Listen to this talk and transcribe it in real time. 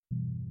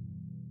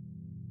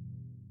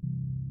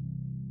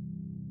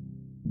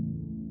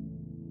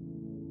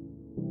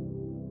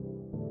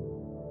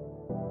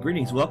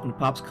Greetings, welcome to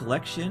Pop's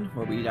Collection,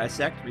 where we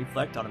dissect and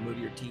reflect on a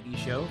movie or TV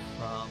show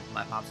from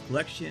my Pop's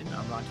Collection.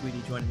 I'm Ron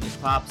Tweedy, joining me as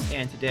Pops,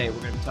 and today we're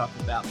going to be talking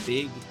about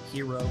Big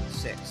Hero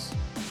 6.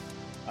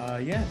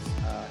 Yes.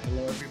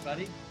 Hello,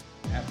 everybody.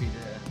 Happy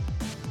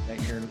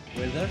that you're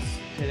with us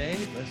today,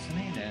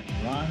 listening. And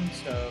Ron,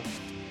 so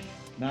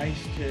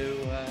nice to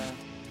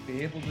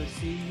be able to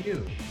see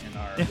you in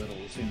our little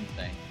Zoom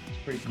thing. It's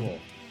pretty cool.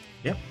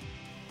 Yep.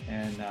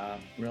 And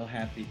real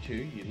happy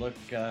too. You look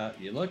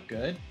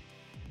good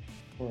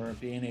for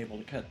being able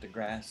to cut the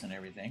grass and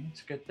everything.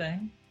 It's a good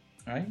thing,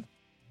 right?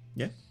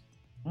 Yeah.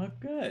 Well,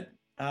 good.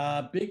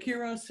 Big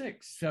Hero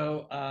 6.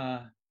 So,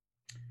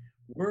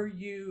 were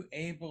you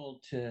able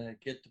to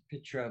get the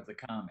picture of the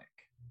comic?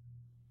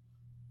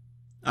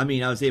 I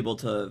mean, I was able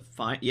to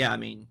find,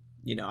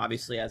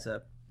 obviously as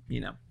a,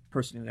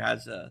 person who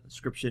has a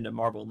subscription to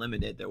Marvel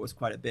Limited, there was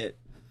quite a bit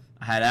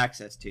I had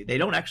access to. They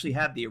don't actually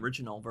have the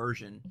original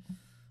version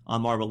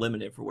on Marvel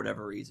Limited for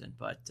whatever reason,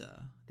 but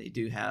they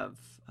do have,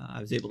 I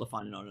was able to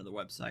find it on another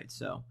website.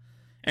 So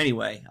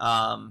anyway,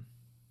 Right.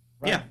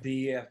 yeah.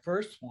 The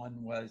first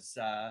one was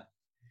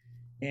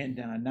in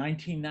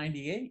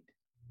 1998.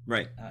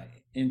 Right.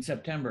 In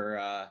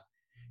September.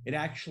 It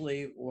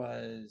actually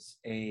was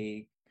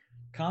a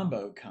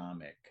combo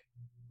comic.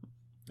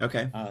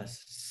 Okay.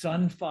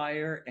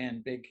 Sunfire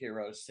and Big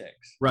Hero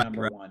 6. Right,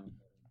 Number right. one.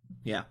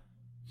 Yeah.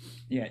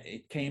 Yeah,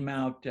 it came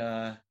out.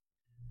 That's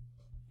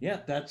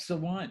the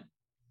one.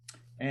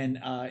 And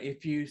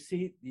if you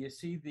see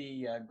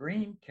the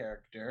green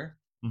character,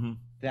 Mm-hmm.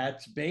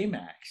 that's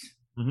Baymax.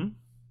 Mm-hmm.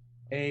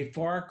 A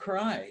Far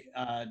Cry.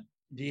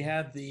 Do you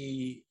have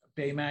the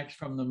Baymax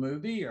from the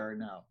movie or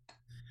no?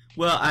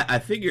 Well, I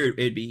figured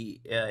it'd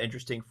be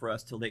interesting for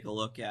us to take a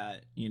look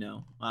at,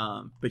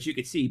 but you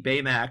could see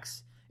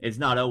Baymax is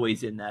not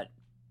always in that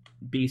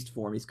beast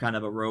form. He's kind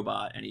of a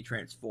robot and he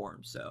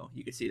transforms. So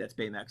you can see that's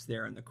Baymax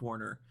there in the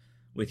corner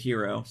with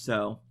Hero.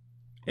 So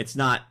it's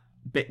not,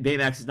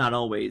 Baymax is not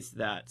always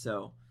that.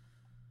 So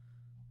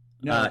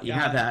No, you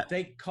have that.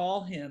 They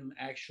call him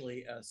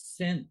actually a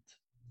synth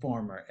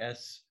former,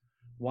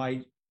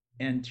 SYNTH.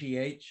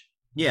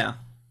 Yeah.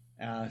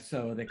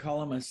 So they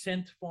call him a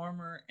synth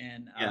former,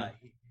 and Yeah.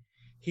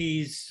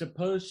 he's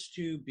supposed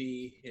to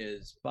be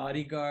his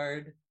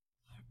bodyguard,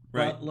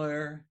 Right.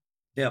 butler,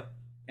 Yep.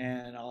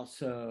 and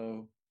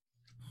also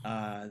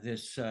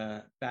this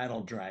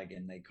battle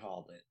dragon, they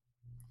called it.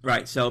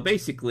 Right. So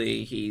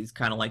basically, he's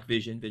kind of like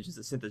Vision. Vision's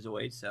a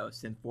synthezoid, so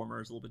Synthformer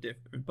is a little bit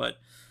different. But,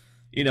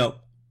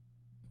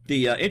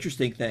 the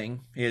interesting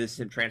thing here, this is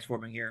him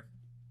transforming here,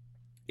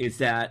 is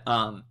that,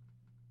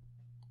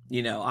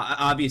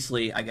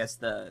 obviously, I guess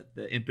the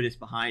impetus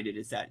behind it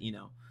is that,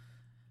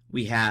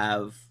 we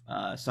have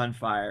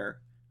Sunfire,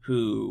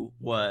 who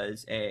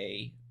was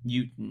a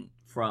mutant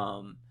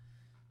from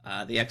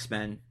the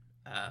X-Men.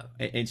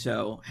 And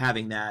so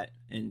having that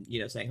and,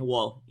 saying,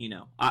 well,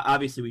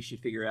 obviously we should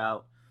figure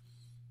out,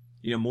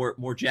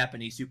 more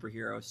Japanese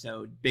superheroes.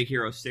 So Big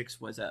Hero 6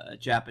 was a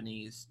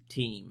Japanese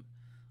team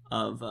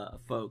of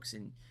folks.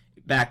 And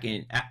back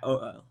in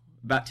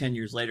about 10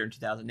 years later in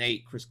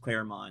 2008, Chris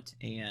Claremont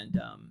and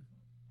I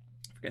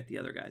forget the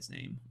other guy's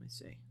name. Let me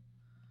see.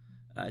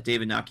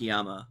 David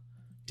Nakayama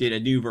did a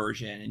new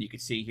version. And you can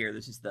see here,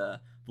 this is the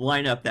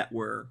lineup that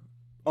we're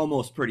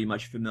almost pretty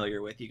much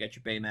familiar with. You got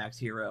your Baymax,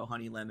 Hero,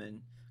 Honey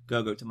Lemon,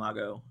 Gogo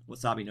Tamago,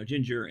 Wasabi no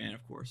Ginger, and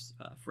of course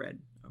Fred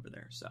over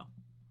there. So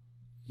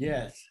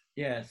Yes,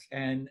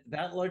 and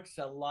that looks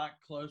a lot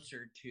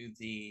closer to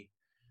the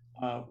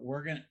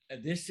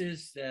this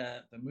is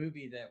the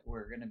movie that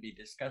we're gonna be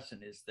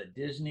discussing is the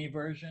Disney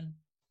version.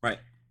 right.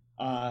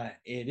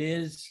 It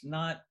is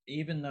not,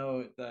 even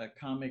though the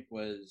comic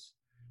was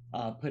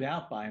put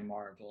out by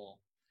Marvel,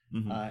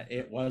 Mm-hmm.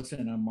 it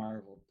wasn't a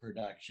Marvel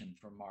production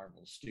from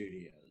Marvel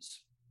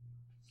Studios.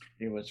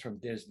 It was from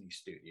Disney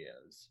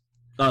Studios.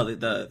 Oh,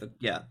 the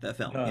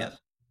film. Yes.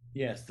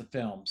 Yes, the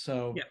film.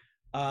 So Yeah.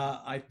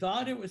 I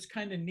thought it was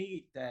kind of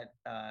neat that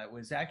it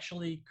was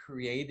actually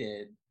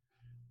created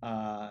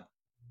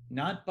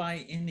not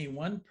by any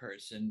one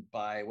person,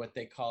 by what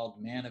they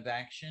called Man of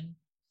Action,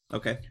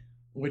 Okay.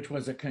 which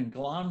was a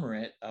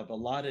conglomerate of a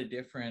lot of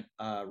different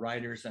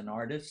writers and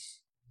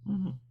artists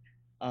Mm-hmm.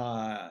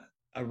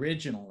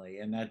 originally,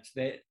 and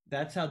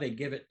that's how they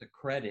give it the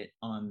credit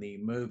on the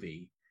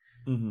movie,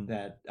 Mm-hmm.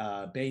 that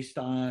based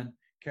on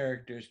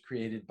characters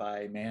created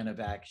by Man of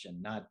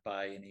Action, not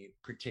by any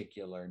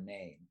particular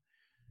name.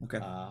 Okay.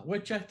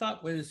 Which I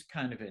thought was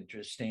kind of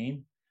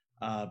interesting,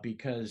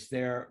 because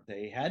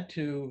they had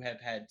to have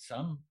had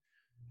some,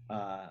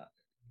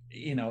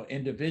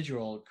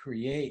 individual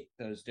create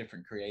those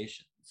different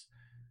creations.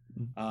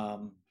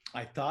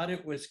 I thought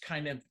it was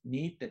kind of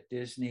neat that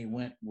Disney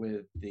went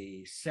with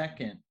the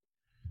second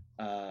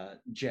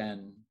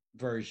gen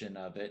version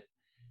of it.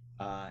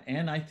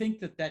 And I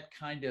think that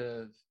kind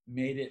of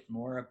made it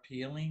more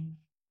appealing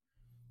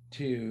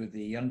to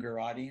the younger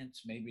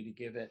audience, maybe to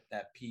give it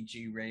that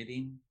PG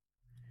rating.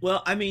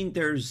 Well, I mean,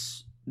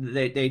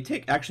 they've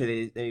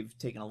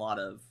taken a lot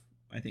of,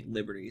 I think,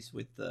 liberties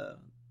with the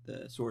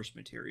source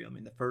material. I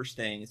mean, the first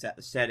thing is that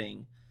the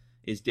setting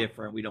is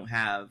different. We don't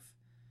have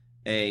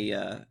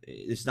a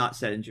it's not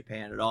set in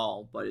Japan at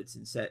all, but it's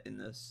set in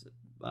this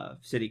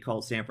city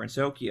called San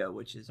Francisco,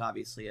 which is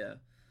obviously a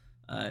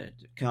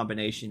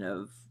combination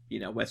of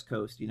West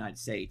Coast United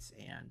States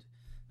and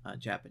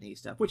Japanese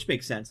stuff, which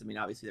makes sense. I mean,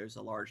 obviously there's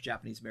a large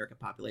Japanese American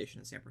population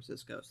in San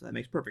Francisco, so that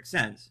makes perfect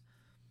sense.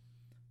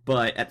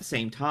 But at the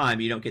same time,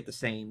 you don't get the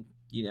same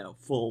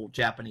full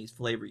Japanese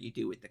flavor you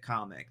do with the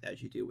comic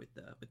as you do with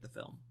the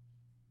film.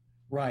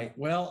 Right.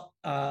 Well,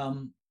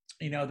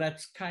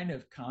 that's kind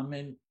of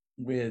common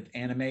with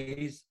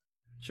animes.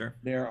 Sure.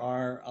 There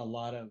are a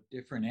lot of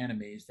different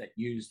animes that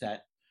use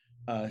that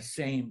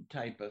same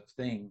type of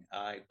thing.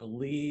 I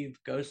believe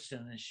Ghost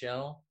in the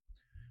Shell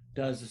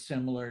does a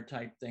similar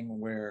type thing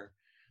where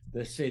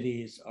the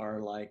cities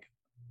are like,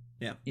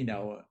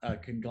 a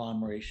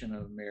conglomeration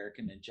of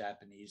American and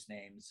Japanese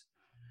names.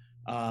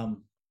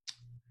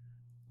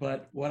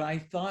 But what I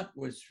thought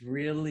was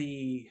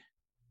really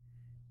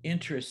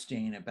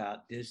interesting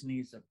about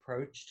Disney's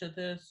approach to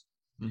this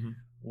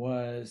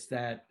was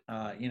that,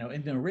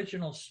 in the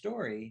original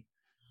story,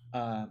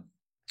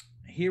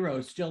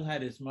 Hero still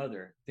had his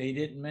mother. They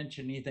didn't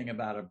mention anything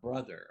about a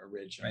brother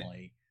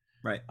originally.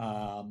 Right.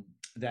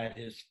 That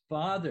his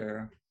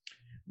father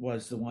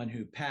was the one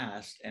who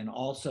passed, and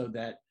also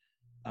that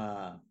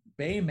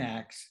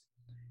Baymax,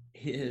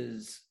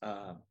 his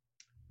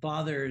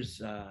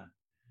father's,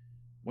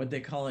 what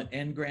they call it,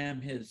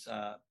 engram, his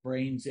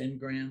brain's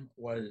engram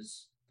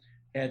was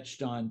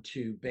etched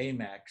onto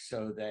Baymax,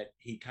 so that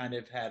he kind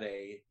of had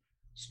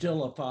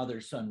still a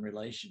father-son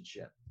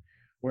relationship.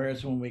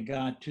 Whereas when we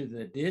got to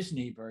the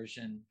Disney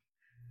version,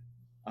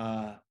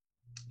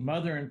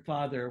 mother and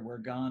father were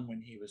gone when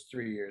he was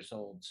 3 years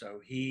old. So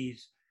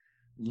he's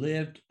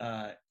lived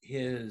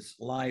his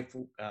life.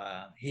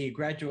 He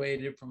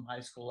graduated from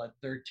high school at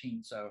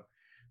 13. So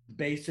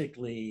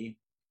basically,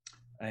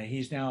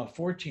 he's now a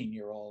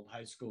 14-year-old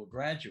high school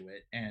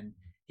graduate, and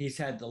he's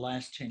had the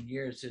last 10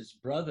 years. His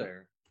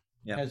brother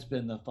has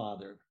been the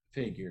father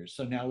figure.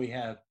 So now we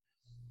have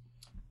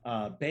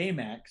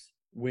Baymax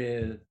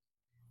with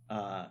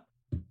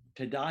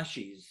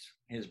Tadashi's,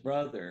 his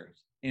brother,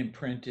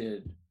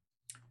 imprinted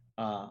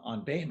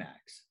on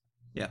Baymax,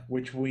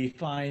 which we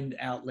find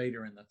out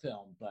later in the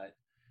film. But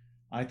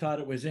I thought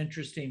it was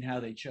interesting how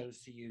they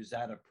chose to use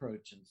that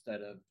approach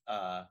instead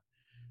of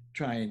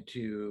trying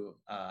to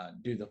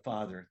do the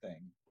father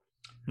thing.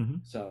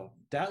 So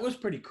that was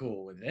pretty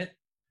cool with it.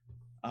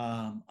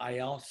 I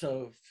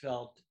also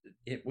felt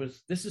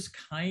this is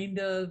kind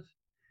of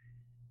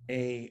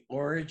a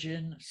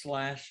origin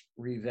 /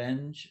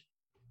 revenge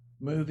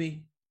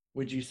movie,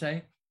 would you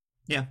say?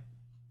 Yeah,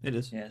 it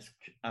is. Yes.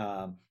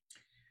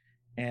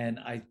 And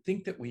I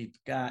think that we've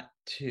got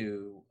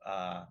to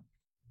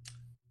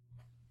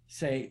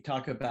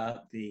talk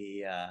about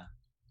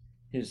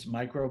his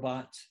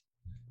microbots.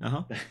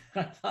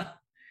 I thought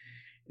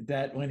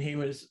that when he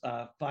was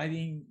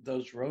fighting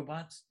those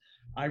robots,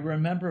 I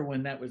remember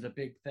when that was a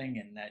big thing,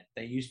 and that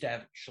they used to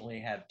actually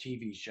have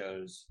TV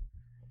shows.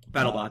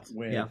 BattleBots.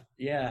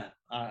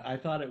 I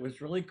thought it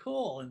was really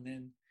cool. And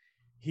then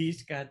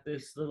he's got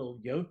this little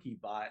Yoki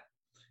bot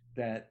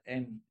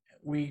and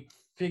we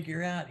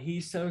figure out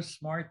he's so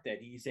smart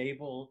that he's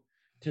able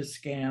to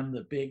scam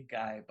the big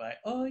guy by,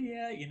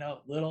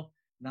 little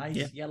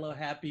nice yellow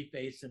happy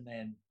face and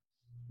then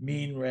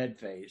mean red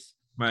face.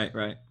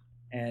 Right.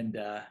 And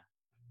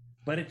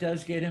but it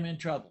does get him in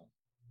trouble.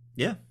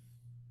 Yeah.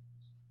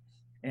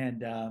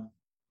 And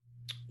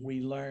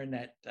we learn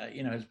that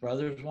his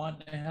brothers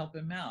want to help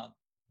him out,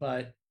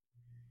 but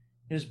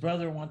his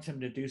brother wants him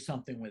to do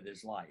something with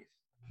his life.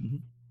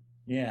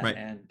 Right.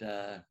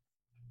 And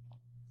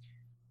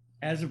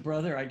as a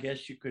brother, I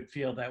guess you could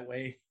feel that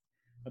way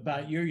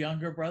about your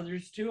younger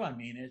brothers too. I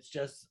mean,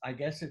 I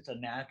guess it's a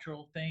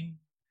natural thing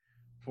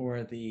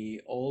for the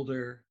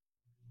older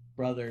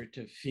brother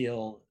to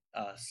feel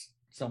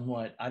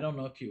somewhat, I don't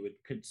know if you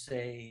could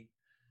say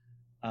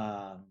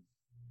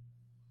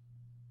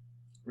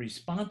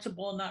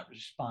responsible. Not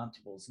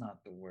responsible is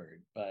not the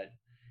word, but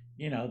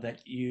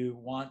that you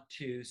want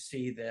to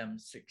see them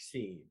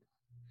succeed,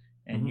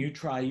 and you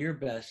try your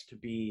best to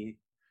be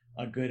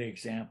a good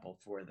example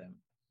for them.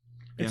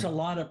 It's a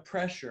lot of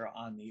pressure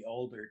on the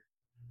older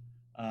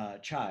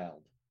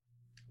child,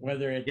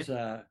 whether it's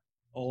a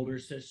older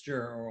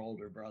sister or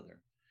older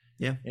brother.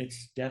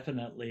 It's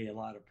definitely a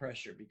lot of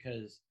pressure,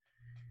 because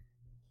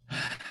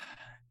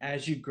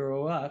as you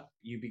grow up,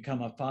 you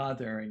become a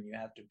father, and you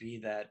have to be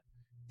that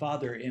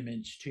father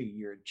image to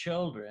your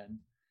children.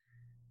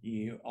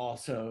 You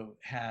also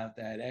have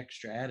that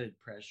extra added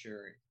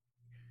pressure,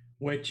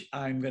 which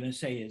I'm going to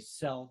say is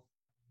self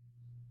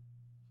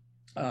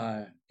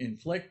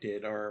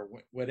inflicted or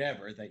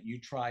whatever, that you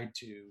try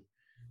to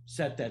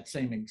set that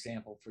same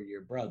example for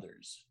your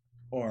brothers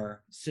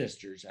or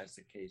sisters, as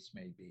the case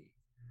may be.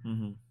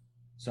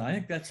 So I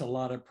think that's a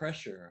lot of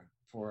pressure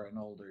for an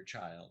older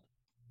child.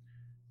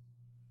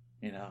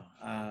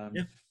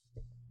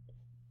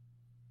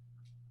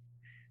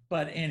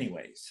 But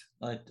anyways,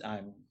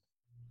 I'm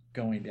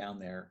going down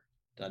there,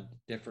 a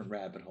different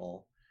rabbit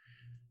hole.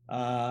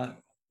 Uh,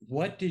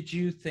 what did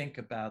you think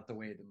about the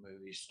way the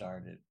movie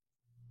started?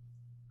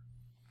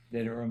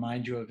 Did it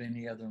remind you of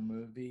any other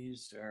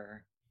movies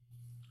or?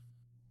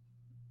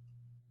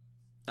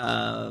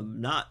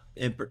 Not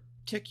in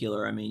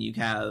particular. I mean, you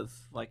have,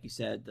 like you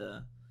said,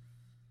 the.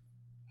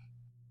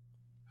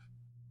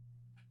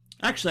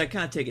 Actually, I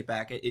kind of take it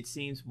back. It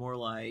seems more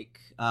like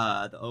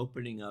the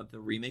opening of the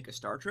remake of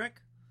Star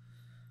Trek,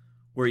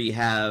 where you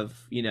have,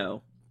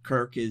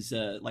 Kirk is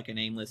like a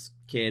nameless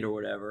kid or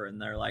whatever,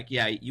 and they're like,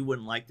 "Yeah, you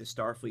wouldn't like the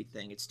Starfleet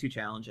thing; it's too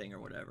challenging or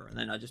whatever." And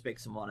then it just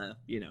makes them want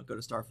to, go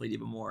to Starfleet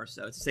even more.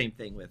 So it's the same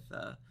thing with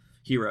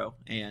Hero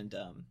and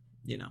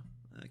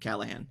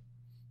Callahan,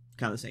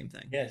 kind of the same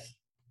thing. Yes.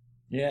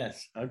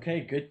 Yes. Okay.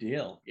 Good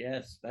deal.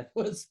 Yes. That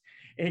was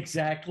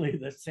exactly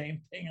the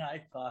same thing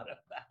I thought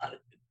about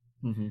it.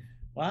 Mm-hmm.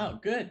 Wow.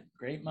 Good.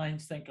 Great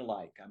minds think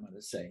alike, I'm going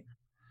to say.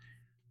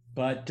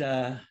 But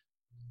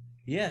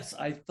yes,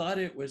 I thought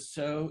it was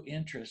so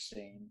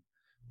interesting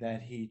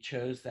that he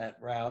chose that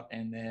route.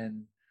 And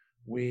then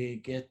we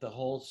get the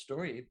whole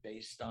story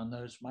based on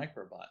those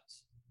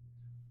microbots.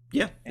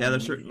 Yeah, yeah, And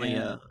there's we, certainly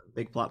and a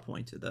big plot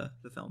point to the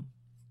film.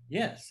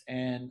 yes.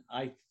 And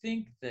I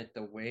think that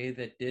the way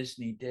that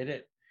Disney did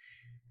it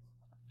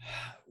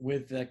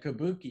with the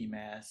Kabuki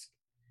mask,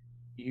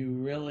 you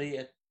really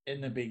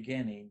in the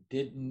beginning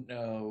didn't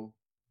know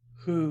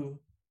who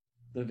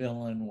the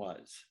villain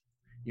was.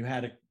 You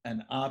had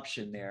an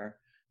option there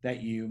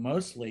that you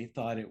mostly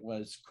thought it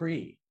was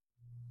Kree,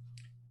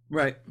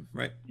 Right,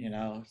 right.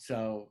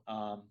 so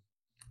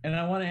and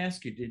I want to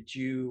ask you, did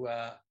you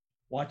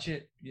watch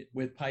it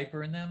with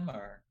Piper in them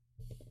or?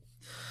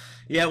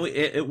 Yeah,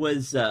 it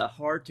was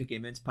hard to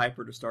convince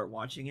Piper to start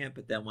watching it,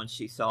 but then once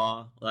she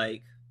saw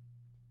like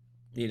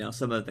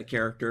some of the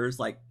characters,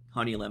 like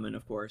Honey Lemon,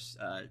 of course,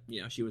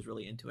 she was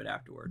really into it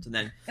afterwards. And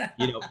then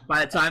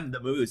by the time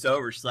the movie was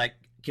over, she's like,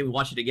 "Can we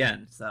watch it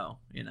again?" So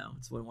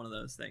it's one of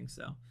those things.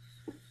 So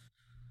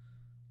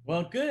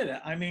Well, good.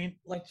 I mean,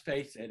 let's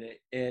face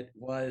it, it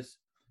was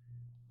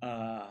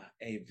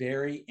a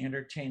very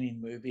entertaining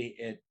movie.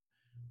 It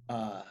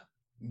uh,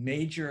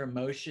 made your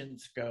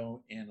emotions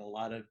go in a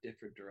lot of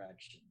different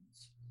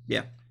directions.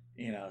 yeah,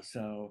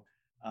 So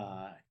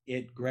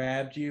it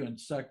grabbed you and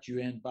sucked you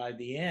in. By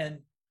the end,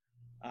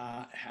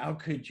 how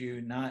could you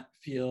not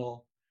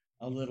feel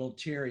a little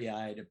teary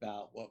eyed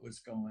about what was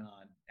going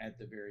on at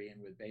the very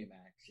end with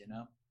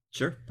Baymax?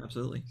 sure,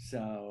 absolutely.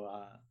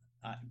 So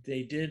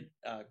they did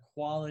a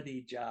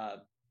quality job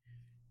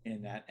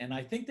in that, and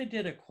I think they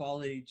did a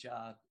quality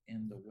job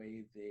in the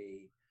way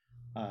they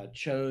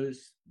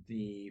chose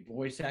the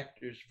voice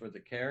actors for the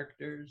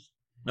characters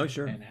No,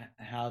 sure. and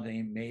how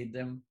they made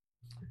them.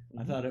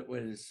 I Mm-hmm. thought it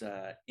was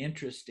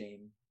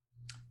interesting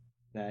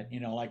that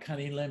like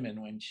Honey Lemon,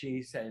 when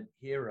she said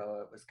hero,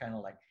 it was kind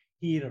of like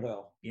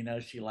hero.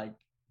 She like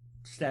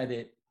said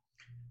it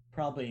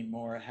probably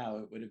more how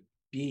it would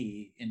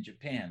be in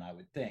Japan, I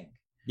would think.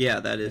 Yeah,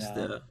 that You is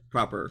know, the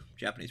proper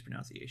Japanese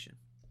pronunciation.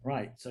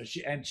 right? So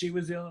she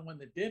was the only one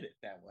that did it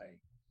that way.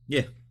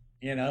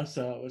 Yeah.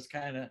 So it was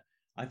kind of,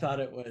 I thought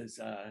it was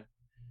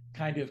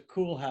kind of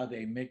cool how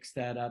they mixed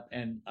that up,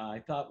 and I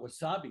thought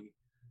Wasabi's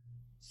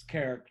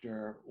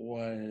character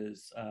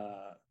was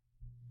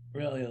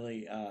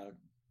really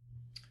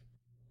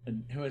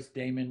who is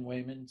Damon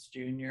Wayans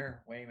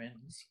Jr.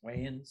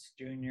 Wayans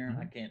Jr. I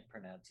Mm-hmm. can't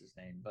pronounce his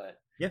name, but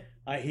Yeah.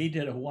 he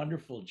did a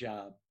wonderful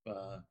job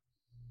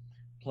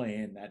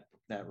playing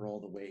that role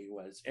the way he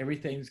was.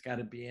 Everything's got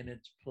to be in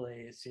its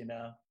place.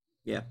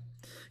 Yeah,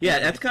 yeah,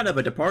 that's kind of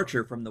a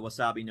departure from the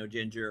Wasabi no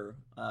Ginger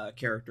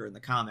character in the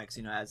comics.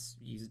 As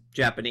he's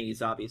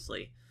Japanese,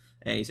 obviously,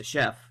 and he's a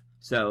chef.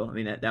 So I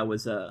mean that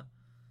was a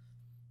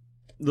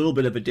little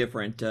bit of a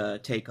different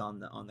take on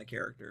the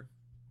character.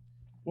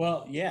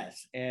 Well,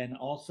 yes, and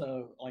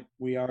also like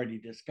we already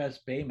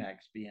discussed,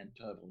 Baymax being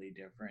totally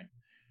different.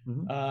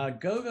 Mm-hmm.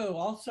 Gogo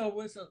also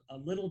was a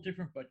little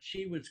different, but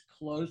she was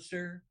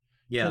closer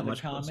Yeah, to the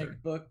much closer.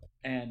 comic book.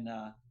 And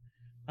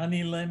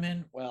Honey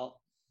Lemon,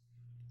 well,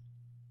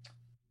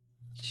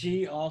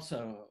 she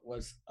also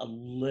was a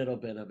little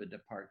bit of a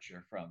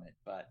departure from it,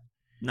 but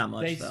Not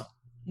they much though.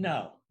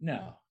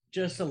 no,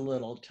 just a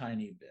little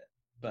tiny bit,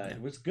 but Yeah.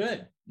 it was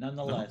good Uh-huh.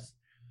 nonetheless.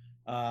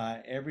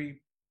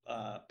 Every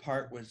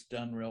part was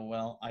done real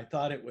well. I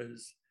thought it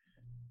was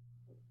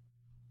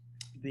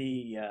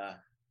the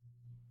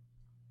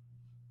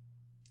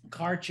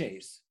car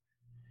chase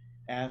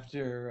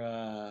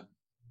after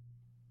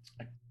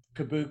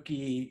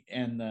Kabuki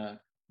and the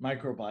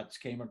microbots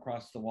came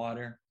across the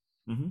water,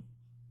 Mm-hmm.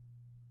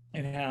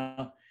 and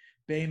how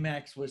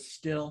Baymax was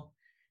still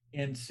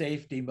in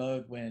safety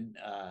mode when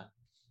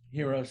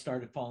Hero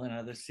started falling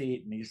out of the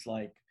seat, and he's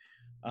like,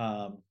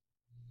 um,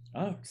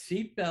 "Oh,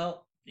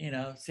 seatbelt,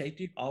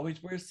 safety.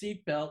 Always wear a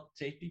seatbelt.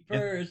 Safety Yeah.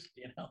 first."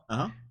 Uh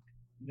huh.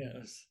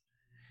 Yes,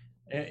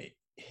 it,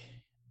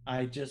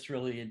 I just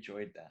really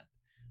enjoyed that.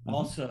 Mm-hmm.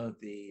 Also,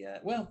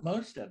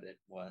 most of it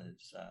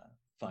was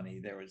funny.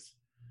 There was,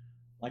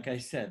 like I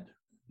said,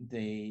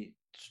 they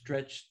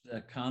stretched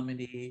the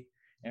comedy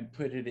and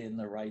put it in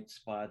the right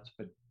spots,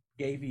 but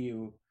gave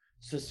you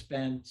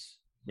suspense,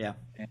 Yeah.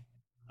 and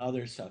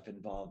other stuff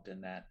involved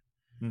in that.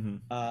 Hmm.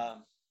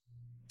 Um,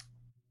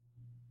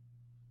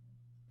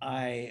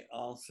 I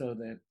also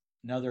the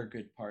another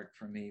good part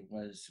for me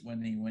was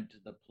when he went to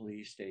the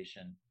police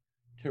station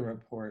to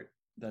report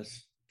the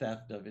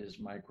theft of his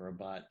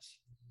microbots,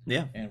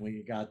 Yeah. and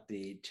we got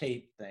the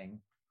tape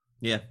thing,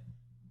 Yeah.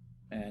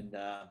 and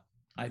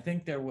I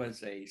think there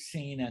was a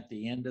scene at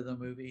the end of the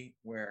movie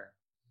where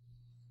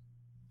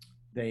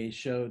they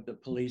showed the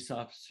police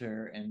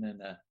officer and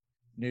then a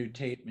new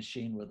tape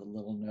machine with a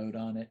little note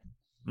on it,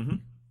 Hmm.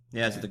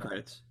 Yeah, it's at the and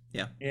credits.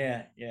 Yeah.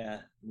 yeah,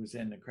 it was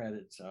in the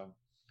credits. So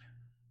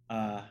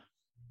uh,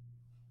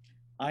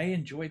 I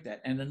enjoyed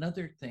that. And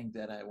another thing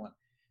that I want,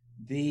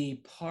 the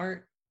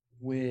part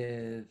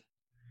with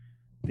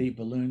the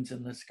balloons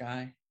in the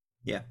sky,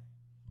 Yeah.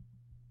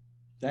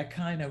 that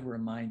kind of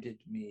reminded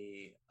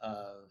me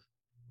of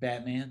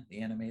Batman,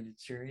 the animated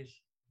series,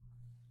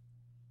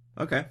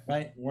 Okay.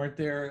 right? Weren't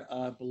there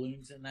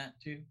balloons in that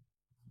too?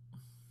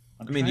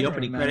 I'm I mean, trying to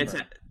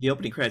remember. the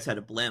opening credits had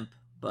a blimp,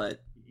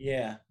 but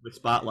Yeah, with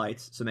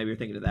spotlights. So maybe you're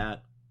thinking of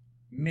that.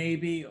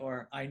 maybe,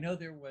 or I know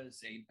there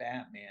was a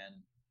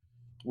Batman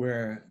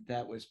where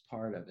that was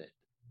part of it.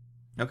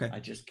 Okay. I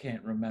just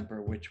can't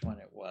remember which one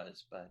it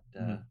was, but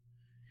Hmm.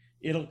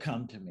 it'll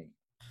come to me.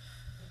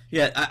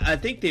 Yeah, I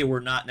think they were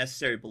not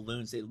necessarily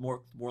balloons. They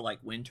were more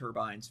like wind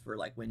turbines for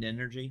like wind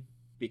energy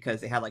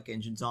because they had like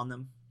engines on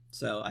them.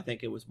 So I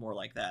think it was more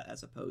like that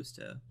as opposed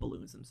to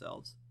balloons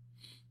themselves.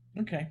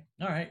 Okay,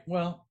 all right.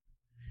 Well,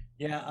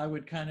 yeah, I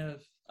would kind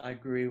of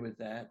agree with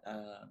that.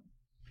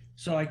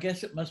 So I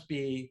guess it must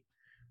be.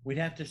 We'd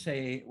have to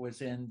say it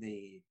was in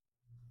the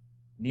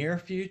near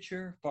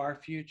future, far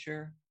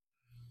future,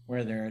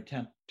 where they're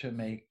attempt to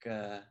make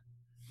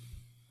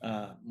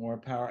more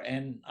power.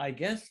 And I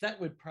guess that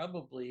would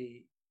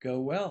probably go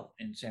well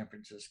in San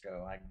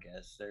Francisco. I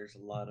guess there's a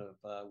lot of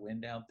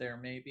wind out there,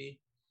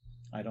 maybe.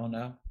 I don't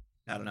know.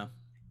 I don't know.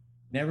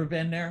 Never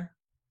been there.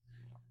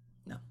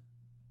 No.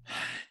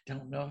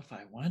 Don't know if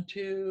I want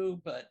to,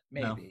 but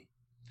No. maybe.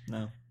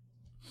 No.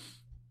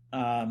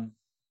 Um,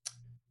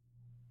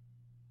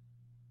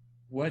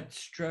 what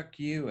struck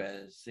you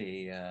as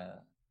the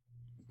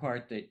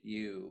part that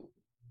you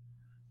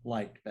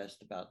liked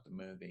best about the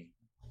movie?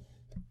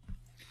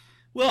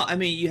 Well, I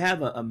mean, you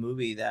have a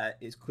movie that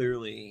is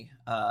clearly.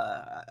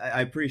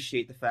 I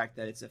appreciate the fact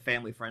that it's a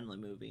family-friendly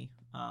movie.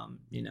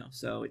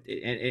 So and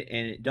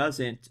it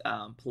doesn't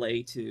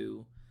play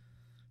to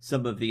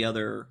some of the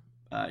other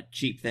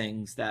cheap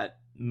things that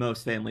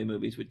most family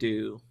movies would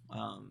do.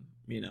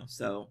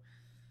 So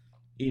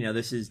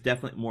this is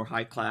definitely more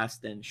high class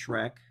than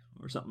Shrek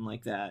or something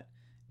like that.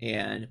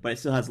 But it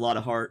still has a lot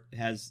of heart. It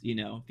has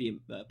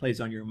plays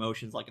on your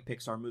emotions like a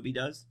Pixar movie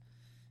does.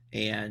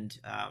 And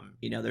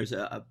there's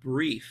a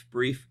brief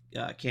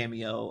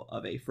cameo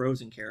of a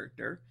Frozen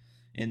character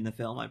in the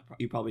film.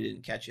 You probably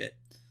didn't catch it,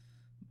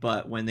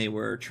 but when they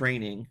were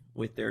training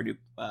with their new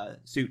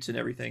suits and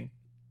everything,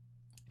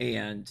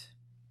 and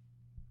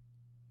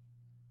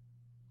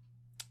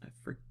I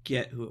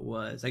forget who it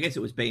was. I guess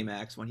it was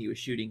Baymax when he was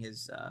shooting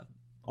his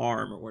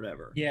arm or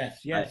whatever. Yes,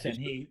 yes, and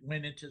he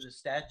went into the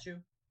statue.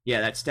 Yeah,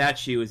 that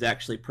statue is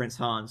actually Prince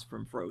Hans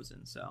from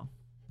Frozen. So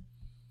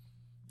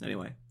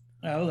anyway,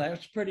 Oh, that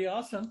was pretty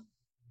awesome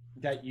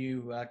that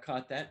you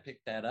caught that,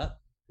 picked that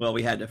up. well,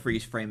 we had to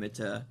freeze frame it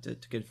to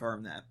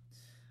confirm that.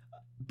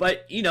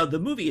 But the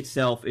movie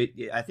itself,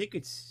 I think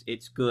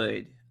it's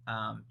good.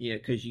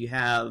 Because you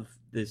have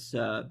this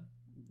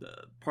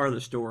part of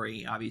the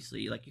story.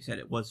 Obviously, like you said,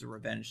 it was a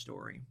revenge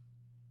story,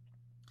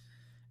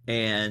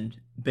 and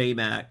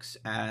Baymax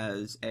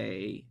as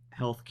a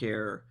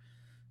healthcare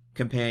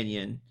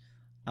companion,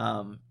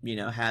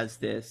 has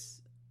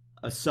this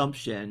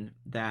assumption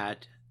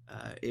that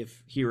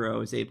if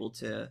Hero is able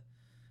to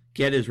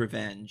get his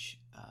revenge,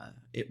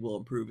 it will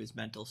improve his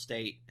mental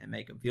state and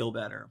make him feel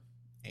better.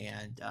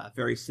 And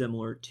very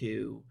similar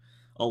to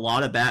a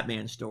lot of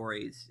Batman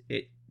stories,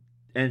 it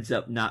ends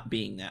up not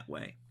being that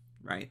way,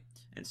 right?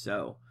 And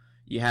so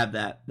you have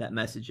that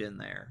message in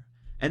there.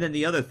 And then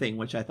the other thing,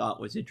 which I thought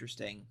was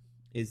interesting,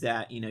 is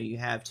that you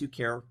have two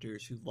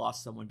characters who've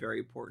lost someone very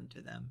important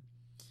to them,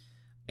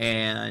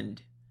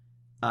 and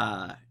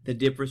the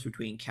difference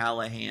between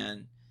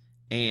Callahan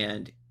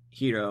and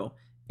Hero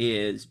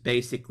is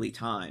basically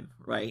time,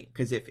 right?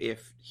 Because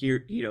if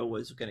Hero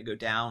was going to go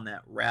down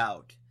that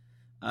route,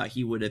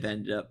 he would have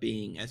ended up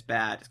being as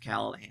bad as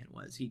Callahan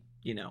was. He,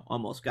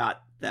 almost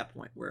got that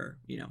point where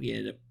he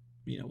ended up,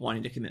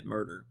 wanting to commit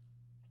murder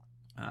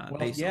Well,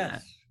 based on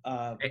that.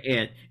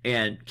 yes.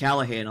 And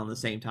Callahan on the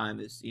same time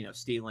is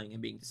stealing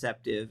and being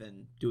deceptive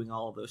and doing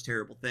all of those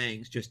terrible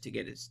things just to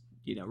get his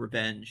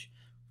revenge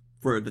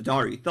for the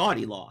daughter he thought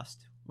he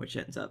lost, which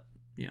ends up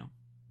Not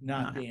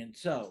not being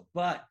so.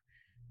 But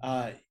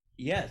uh,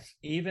 yes,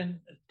 even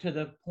to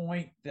the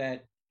point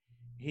that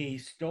he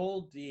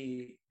stole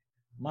the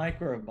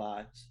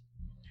microbots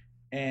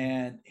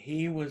and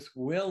he was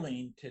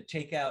willing to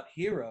take out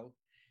Hero.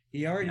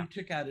 He already yeah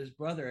took out his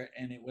brother,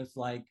 and it was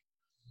like,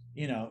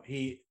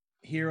 he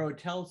Hero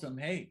tells him,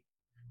 "Hey,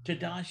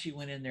 Tadashi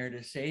went in there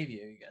to save you.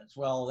 He goes,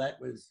 well, that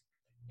was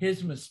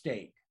his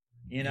mistake,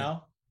 you Yeah.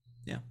 know?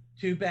 Yeah.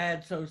 Too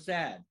bad, so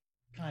sad,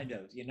 kind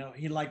of. You know,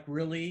 he like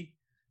really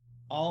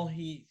all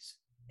he's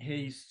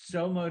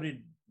so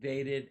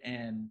motivated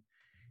and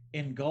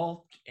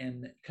engulfed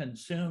and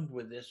consumed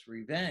with this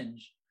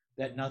revenge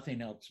that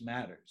nothing else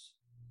matters.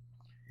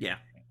 Yeah.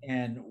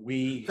 And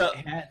we So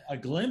had a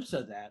glimpse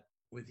of that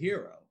with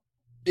Hero.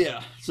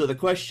 yeah. So the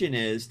question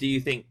is, do you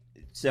think?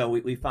 So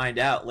we find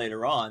out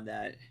later on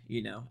that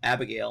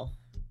Abigail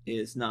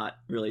is not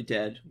really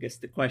dead. I guess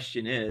the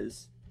question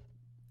is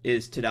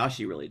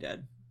Tadashi really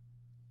dead?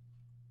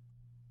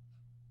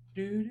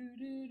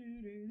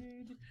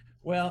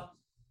 Well,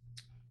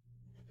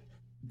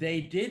 they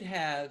did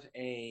have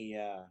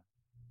a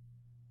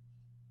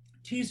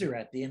teaser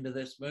at the end of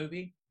this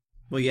movie,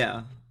 Well,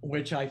 yeah.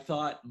 which I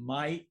thought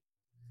might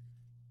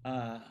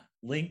uh,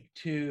 link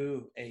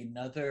to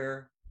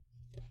another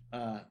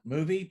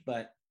movie,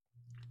 but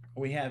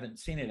we haven't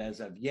seen it as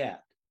of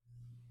yet.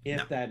 No.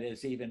 If that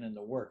is even in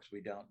the works,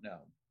 we don't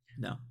know.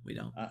 No, we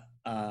don't.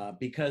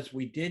 Because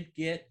we did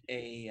get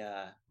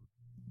a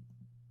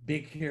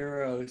Big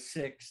Hero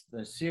 6,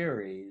 the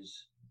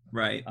series,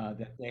 Right.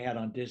 that they had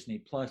on Disney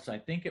Plus. I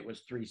think it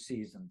was 3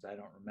 seasons. I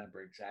don't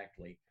remember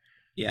exactly.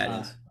 Yeah,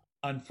 it is.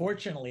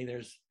 Unfortunately,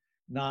 there's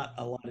not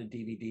a lot of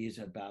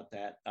DVDs about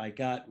that. I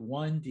got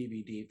one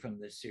DVD from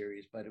this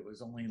series, but it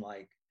was only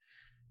like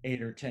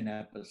 8 or 10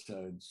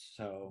 episodes.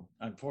 So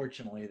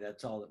unfortunately,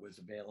 that's all that was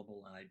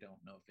available, and I don't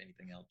know if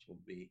anything else will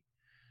be.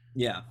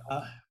 Yeah.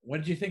 What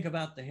did you think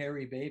about the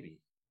hairy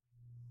baby?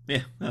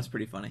 Yeah, that's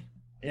pretty funny.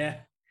 Yeah,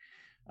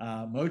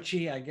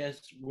 Mochi, I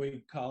guess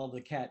we call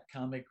the cat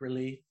comic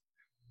relief.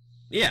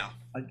 Yeah.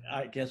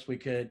 I guess we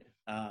could.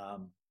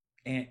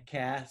 Aunt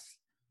Cass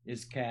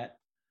is Cat.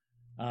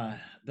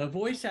 The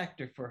voice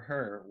actor for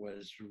her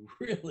was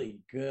really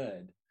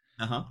good.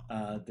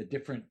 Uh-huh. The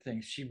different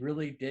things she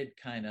really did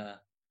kind of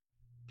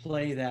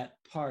play that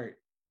part,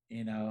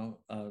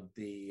 of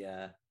the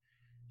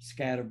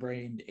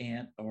scatterbrained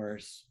aunt, or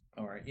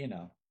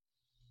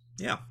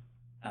Yeah.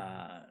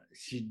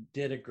 she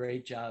did a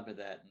great job of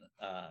that.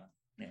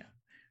 Yeah,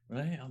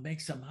 right. I'll make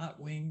some hot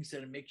wings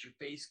and it makes your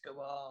face go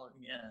all.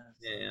 Yeah,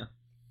 Yeah.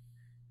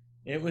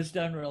 it was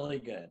done really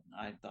good,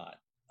 I thought.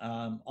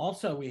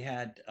 Also, we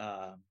had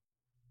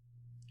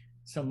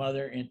some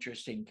other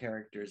interesting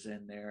characters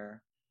in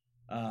there.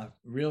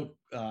 Real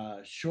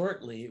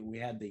shortly, we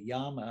had the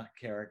Yama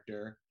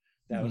character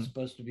that was Mm-hmm.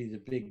 supposed to be the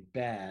big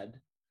bad,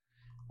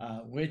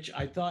 which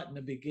I thought in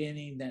the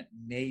beginning that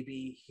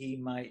maybe he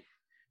might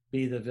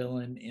be the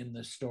villain in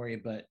the story,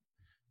 but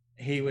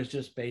he was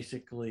just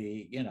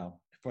basically,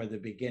 for the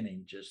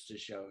beginning, just to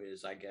show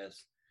his, I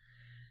guess,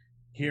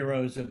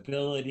 hero's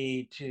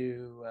ability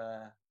to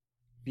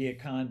be a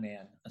con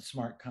man, a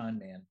smart con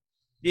man.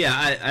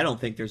 Yeah, I don't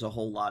think there's a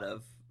whole lot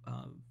of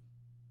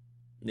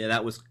yeah,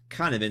 that was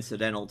kind of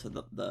incidental to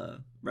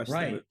the rest of the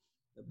Right. movie,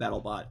 the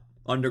BattleBot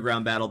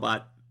underground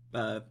BattleBot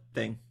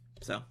thing.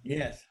 So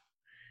Yes.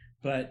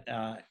 But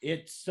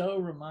it so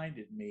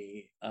reminded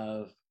me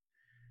of,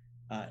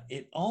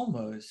 it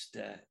almost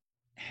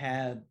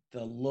had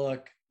the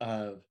look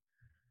of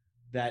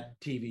that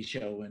TV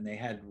show when they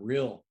had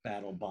real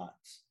battle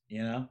bots,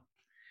 yeah,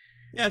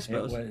 I It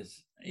suppose.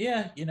 was,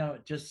 yeah,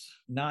 just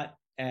not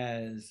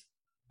as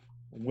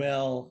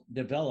well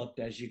developed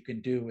as you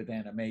can do with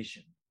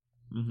animation.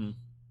 Mm-hmm.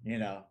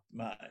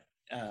 My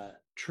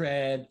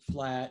tread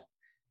flat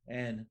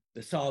and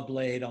the saw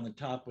blade on the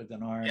top with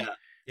an arm, Yeah.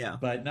 Yeah.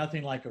 but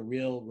nothing like a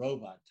real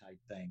robot type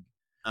thing.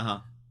 Uh-huh.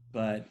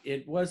 But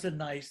it was a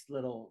nice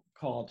little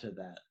call to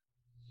that.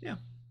 Yeah.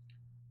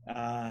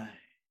 Uh,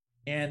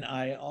 and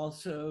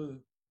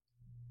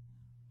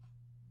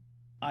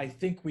I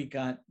think we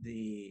got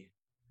the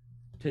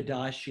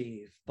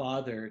Tadashi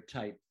father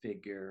type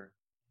figure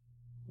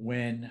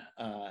when,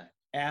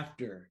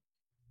 after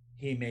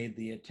he made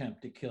the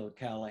attempt to kill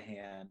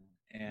Callahan,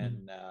 Mm-hmm.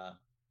 and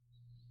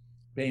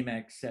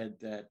Baymax said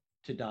that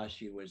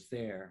Tadashi was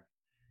there,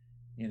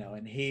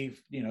 and he,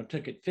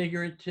 took it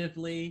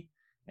figuratively,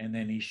 and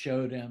then he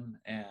showed him,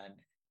 and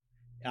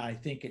I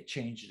think it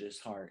changed his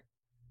heart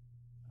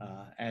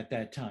at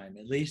that time.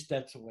 At least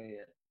that's the way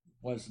it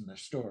was in the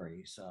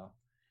story. So,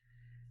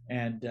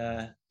 and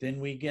then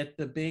we get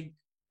the big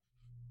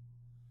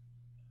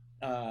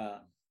uh,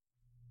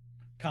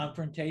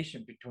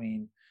 confrontation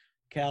between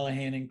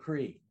Callahan and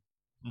Creed,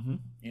 Mm-hmm.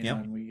 Yep.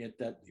 and we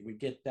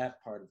get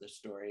that part of the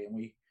story, and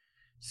we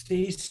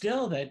see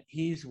still that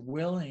he's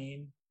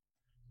willing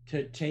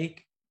to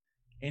take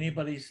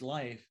anybody's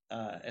life.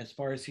 As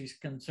far as he's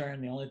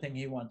concerned, the only thing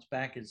he wants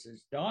back is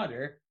his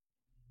daughter,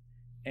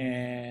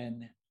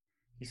 and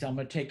he said, "I'm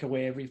going to take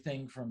away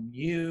everything from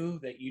you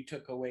that you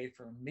took away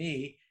from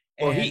me."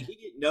 Well, And he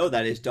didn't know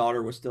that his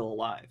daughter was still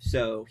alive,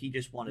 so he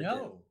just wanted to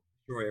no,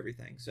 destroy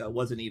everything. So it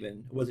wasn't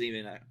even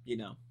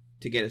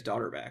to get his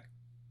daughter back.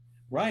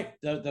 right.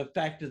 The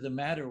fact of the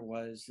matter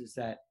is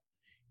that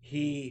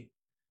he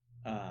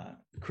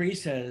Kree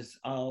says,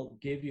 "I'll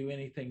give you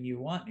anything you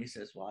want." And he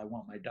says, "Well, I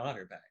want my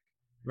daughter back."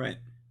 Right.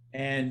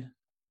 And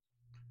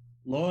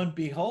lo and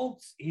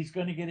behold, he's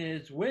going to get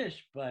his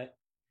wish, but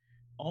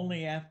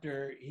only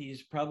after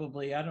he's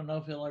probably, I don't know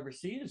if he'll ever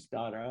see his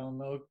daughter. I don't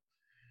know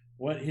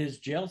what his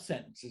jail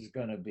sentence is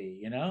going to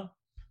be,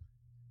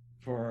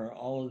 for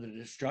all of the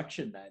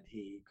destruction that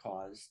he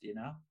caused.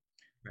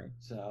 Right.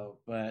 So,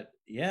 but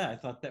yeah, I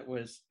thought that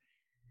was,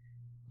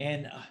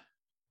 and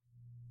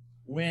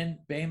when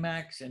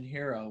Baymax and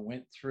Hero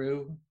went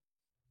through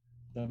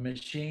the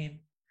machine,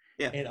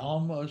 Yeah. it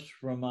almost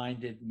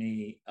reminded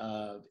me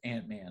of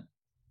Ant-Man.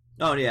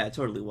 Oh yeah, it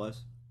totally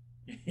was.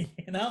 you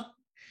know?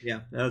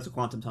 Yeah, that was a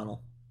quantum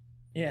tunnel.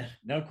 Yeah,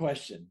 no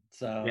question. Yeah.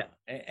 So,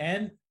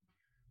 and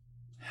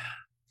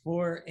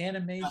for Now,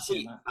 animation,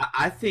 see,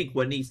 I think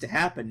what needs to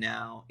happen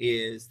now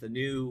is the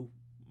new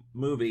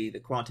movie, the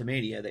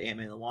Quantumania, the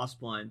Ant-Man and the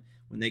Wasp one.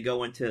 When they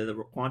go into the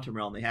quantum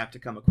realm, they have to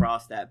come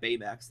across that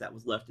Baymax that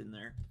was left in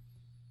there.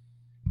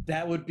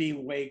 that would be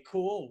way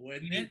cool, He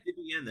wouldn't it? needs to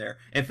be in there.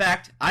 In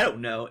fact, I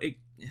don't know.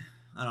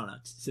 I don't know.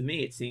 To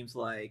me, it seems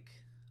like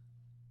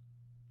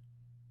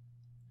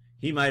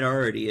he might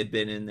already have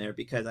been in there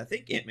because I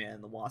think Ant-Man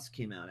and the Wasp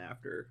came out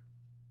after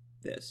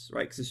this,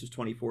 right? Because this was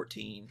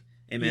 2014.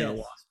 Ant-Man and the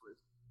Yes. Wasp was,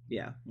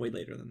 yeah, way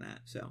later than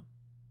that. So,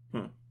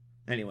 hmm.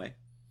 Anyway,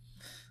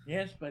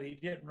 Yes, but he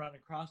didn't run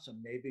across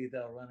them. Maybe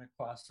they'll run yeah.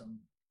 across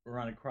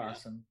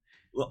them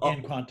Well,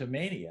 in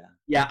Quantumania.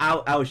 yeah,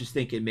 I was just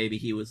thinking maybe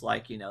he was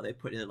like, they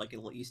put in like a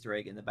little Easter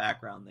egg in the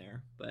background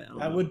there, but I don't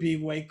That know. would be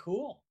way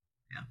cool,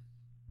 Yeah.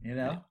 you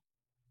Anyway. know?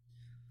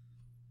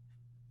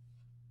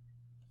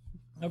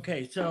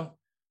 Okay, so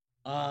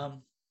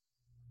um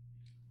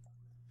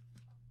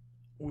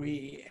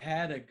we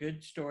had a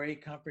good story,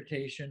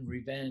 confrontation,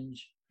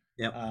 revenge.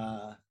 Yep.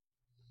 Uh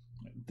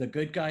the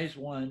good guys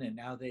won, and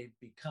now they've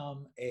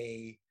become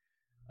a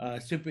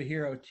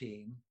superhero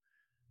team.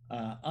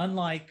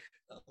 Unlike,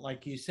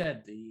 like you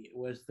said, the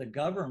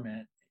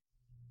government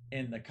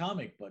in the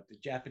comic book, the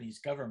Japanese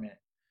government,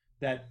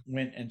 that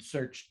went and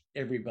searched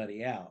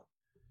everybody out.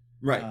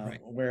 Right. Right.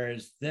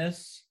 Whereas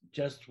this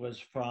just was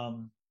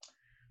from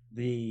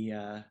the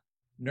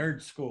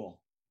nerd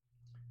school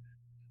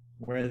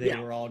where they Yeah.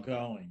 were all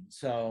going.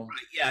 So,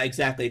 Right. Yeah.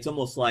 Exactly. It's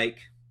almost like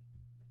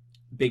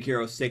Big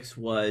Hero 6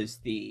 was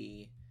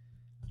the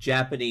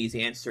Japanese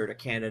answer to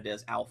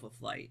Canada's Alpha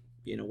Flight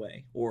in a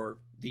way, or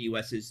the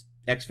US's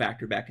X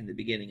Factor back in the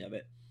beginning of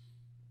it.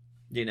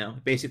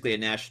 Basically a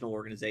national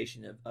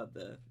organization of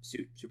the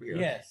superheroes.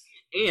 yes.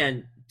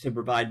 And to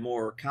provide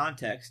more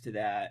context to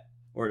that,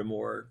 or to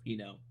more,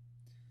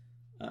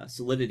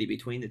 solidity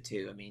between the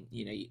two. I mean,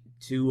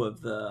 two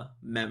of the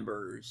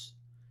members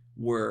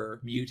were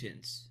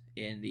mutants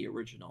in the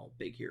original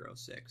Big Hero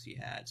 6. You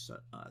had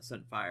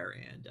Sunfire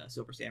and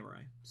Silver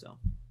Samurai. So,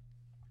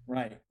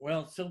 Right.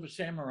 Well, Silver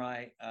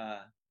Samurai,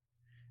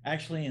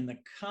 actually, in the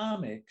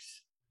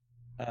comics,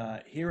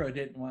 Hero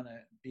didn't want to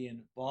be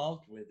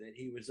involved with it.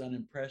 He was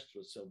unimpressed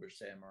with Silver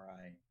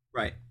Samurai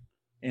right.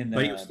 in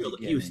But he was the still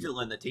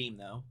beginning. in the team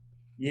though.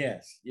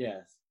 Yes,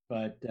 yes.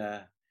 But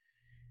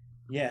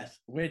yes,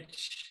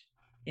 which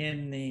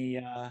in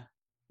the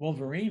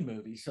Wolverine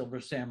movie,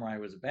 Silver Samurai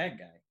was a bad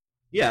guy.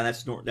 Yeah,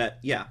 that.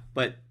 Yeah,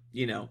 but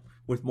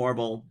with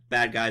Marvel,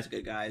 bad guys,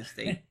 good guys,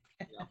 you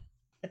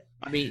know.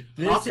 I mean,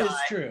 This is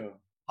true.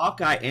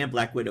 Hawkeye, and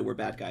Black Widow were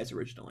bad guys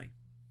originally.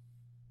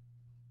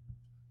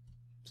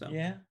 So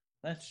Yeah,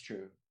 that's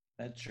true.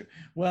 That's true.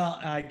 Well,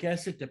 I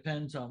guess it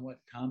depends on what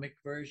comic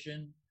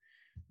version.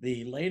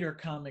 The later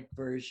comic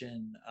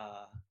version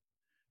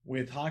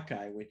with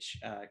Hawkeye, which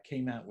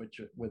came out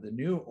with a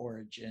new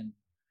origin,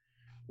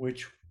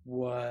 which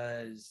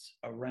was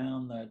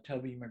around the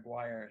Tobey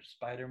Maguire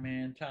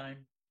Spider-Man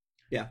time.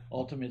 yeah.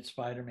 Ultimate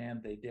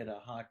Spider-Man, they did a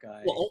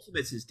Hawkeye. Well,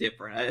 Ultimates is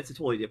different. It's a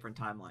totally different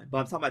timeline. But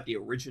I'm talking about the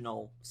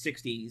original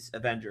 '60s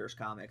Avengers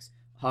comics.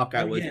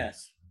 Hawkeye Oh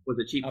yes, was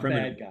a chief a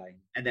criminal, bad guy.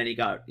 and then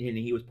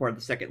he was part of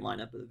the second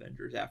lineup of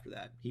Avengers after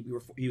that. He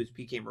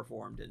became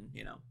reformed, and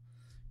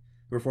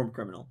reformed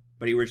criminal,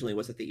 but he originally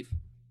was a thief.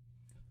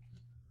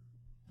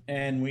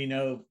 And we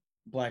know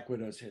Black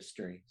Widow's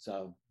history,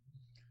 so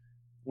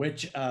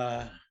which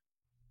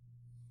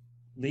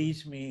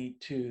leads me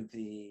to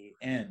the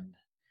end.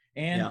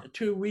 Yeah. And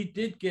two, we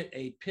did get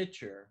a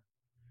picture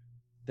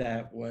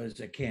that was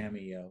a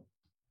cameo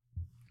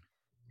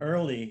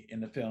early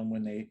in the film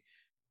when they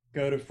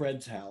go to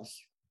Fred's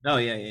house, Oh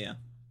yeah, yeah, yeah.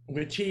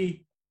 which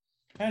he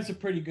has a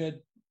pretty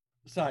good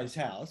size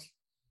house,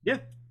 Yeah.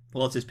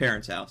 Well, it's his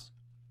parents' house.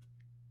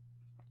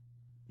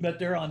 but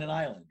they're on an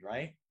island,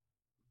 right?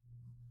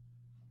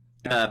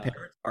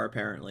 Parents are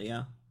apparently,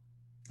 yeah.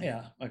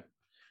 Yeah,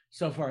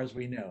 so far as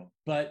we know.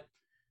 But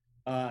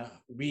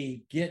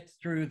we get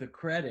through the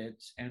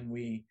credits and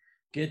we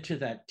get to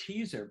that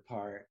teaser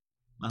part,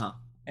 Uh-huh.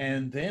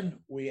 and then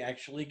we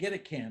actually get a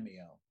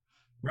cameo.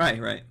 Right,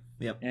 right.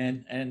 Yep.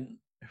 And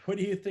what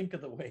do you think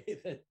of the way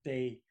that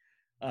they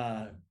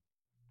uh,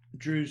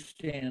 drew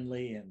Stan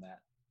Lee in that?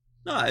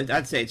 No,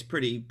 I'd say it's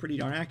pretty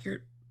darn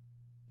accurate.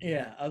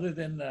 Yeah, other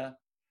than the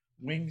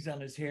wings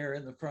on his hair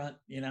in the front.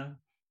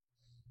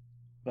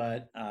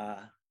 But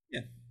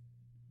Yeah.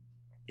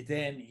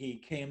 then he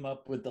came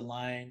up with the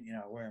line,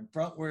 wearing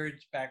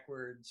frontwards,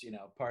 backwards,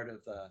 part of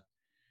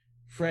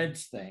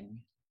Fred's thing.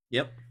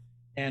 Yep.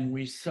 And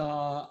we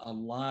saw a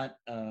lot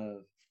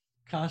of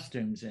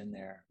costumes in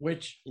there,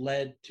 which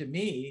led to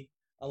me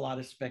a lot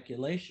of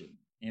speculation.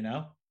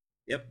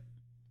 Yep.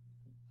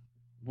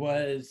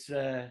 Was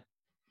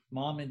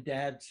mom and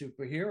dad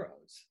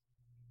superheroes,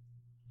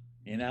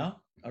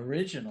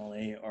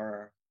 originally,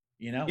 or,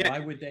 Yeah. why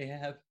would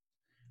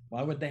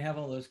they have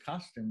all those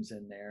costumes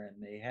in there?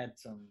 And they had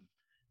some,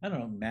 I don't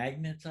know,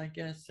 magnets, I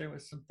guess there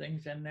was some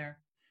things in there.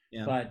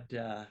 Yeah. But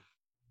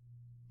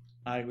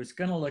I was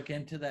going to look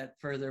into that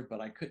further,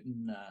 but I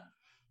couldn't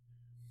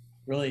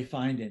really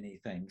find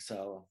anything.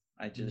 So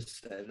I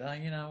just said, oh,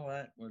 you know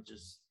what? We'll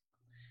just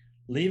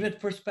leave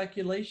it for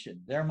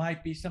speculation. There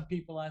might be some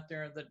people out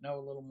there that know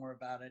a little more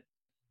about it.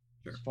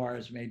 Sure. As far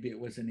as maybe it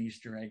was an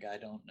Easter egg, I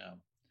don't know.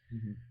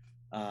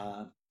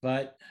 Mm-hmm.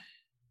 But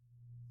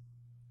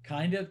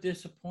kind of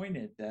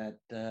disappointed that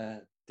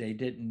they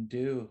didn't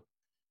do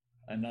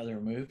another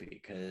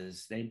movie,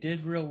 because they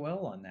did real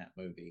well on that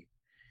movie.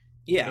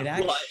 Yeah,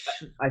 well,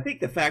 I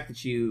think the fact that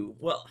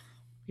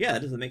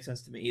that doesn't make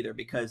sense to me either,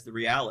 because the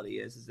reality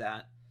is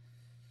that,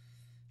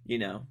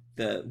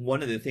 the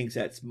one of the things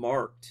that's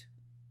marked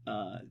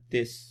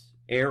this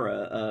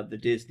era of the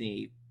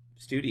Disney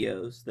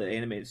studios, the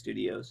animated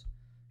studios,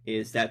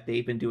 is that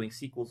they've been doing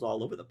sequels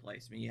all over the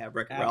place. I mean, you have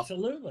Wreck-It Ralph.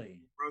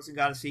 Absolutely. Frozen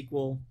got a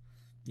sequel,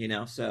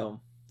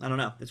 so I don't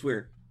know. It's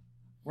weird.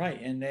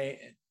 Right, and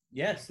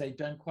they've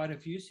done quite a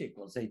few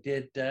sequels. They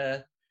did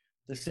the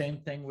same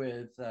thing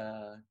with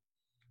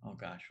oh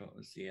gosh, what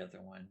was the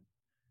other one?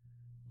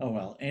 Oh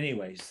well,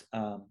 anyways,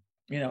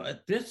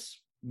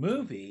 this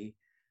movie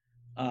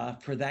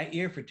for that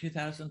year, for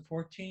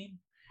 2014,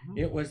 mm-hmm.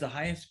 It was the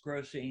highest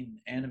grossing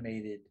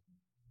animated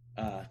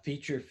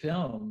feature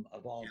film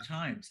of all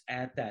times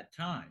at that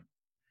time.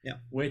 Yeah.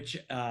 Which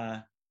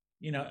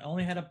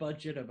only had a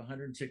budget of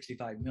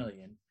 165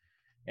 million,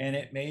 and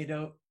it made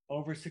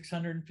over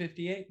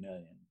 658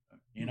 million,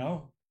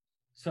 mm-hmm.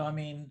 So I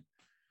mean,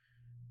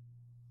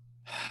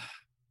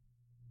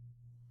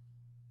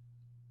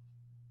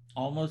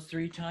 almost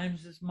 3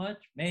 times as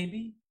much,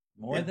 maybe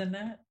more than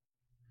that,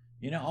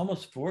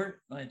 almost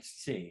 4. Let's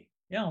see.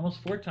 Yeah,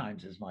 almost 4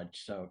 times as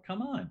much. So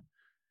come on.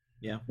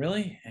 Yeah.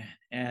 Really?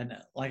 And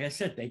like I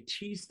said, they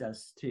teased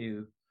us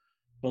to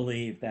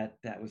believe that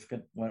was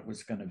what it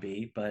was going to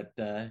be, but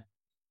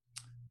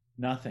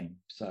nothing.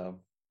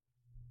 So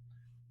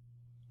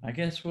I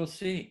guess we'll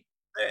see.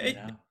 It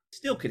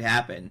still could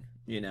happen,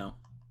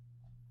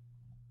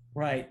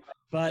 Right.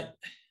 But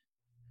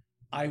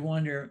I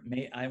wonder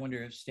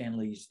if Stan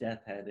Lee's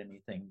death had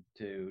anything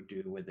to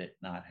do with it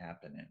not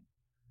happening.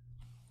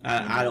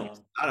 I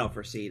don't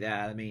foresee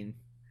that. I mean,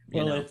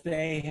 if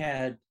they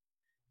had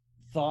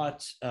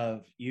thoughts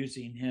of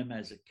using him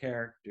as a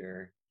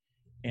character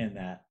in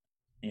that,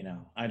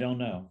 I don't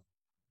know.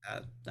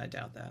 I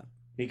doubt that,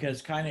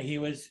 because kind of he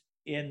was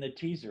in the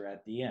teaser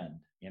at the end.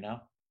 Yeah.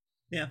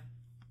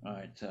 All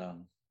right. So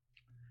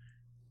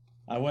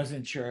I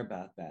wasn't sure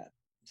about that.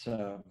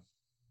 So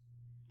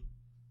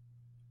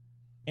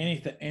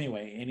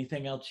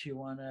anything else you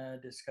want to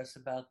discuss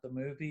about the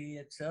movie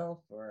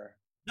itself, or?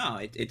 No,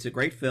 it's a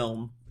great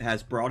film. It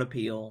has broad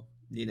appeal.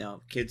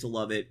 Kids will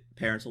love it.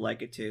 Parents will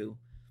like it too.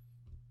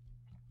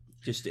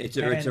 Just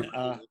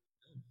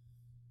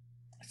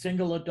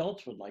single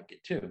adults would like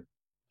it too.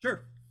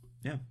 Sure.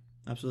 Yeah,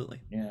 absolutely.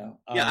 Yeah.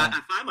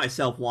 I find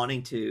myself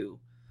wanting to,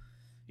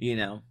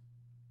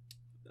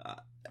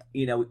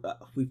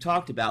 we've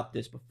talked about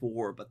this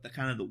before, but the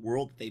kind of the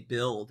world that they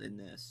build in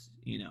this,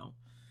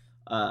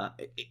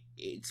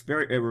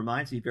 it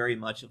reminds me very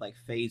much of like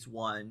Phase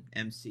 1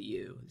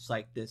 MCU. It's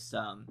like this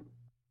I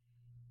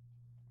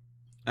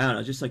don't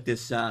know, just like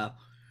this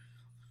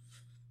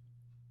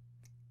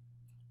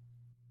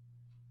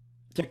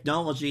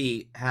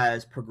technology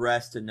has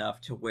progressed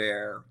enough to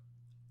where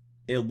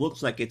it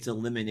looks like it's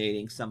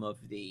eliminating some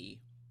of the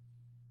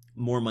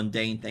more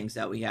mundane things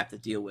that we have to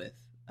deal with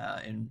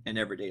in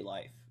everyday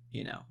life.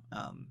 You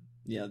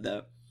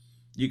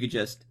could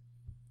just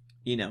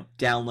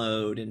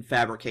download and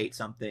fabricate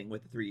something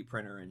with a 3D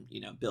printer and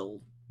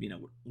build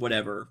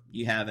whatever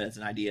you have as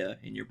an idea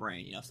in your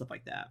brain, stuff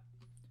like that.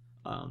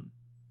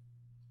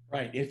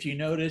 Right. If you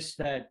notice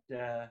that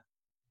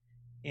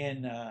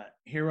in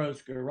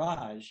Hero's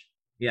Garage,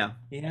 he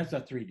has a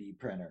 3D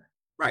printer.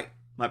 Right.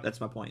 That's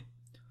my point.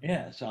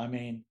 Yeah. So I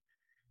mean,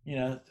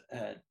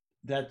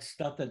 that's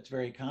stuff that's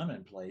very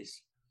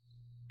commonplace.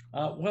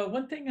 Well,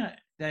 one thing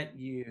that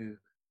you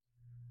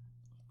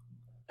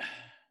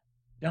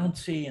don't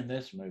see in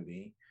this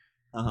movie,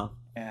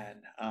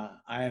 and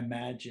I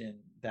imagine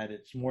that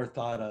it's more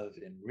thought of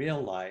in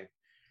real life,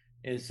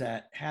 is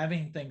that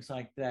having things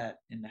like that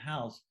in the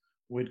house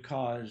would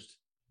cause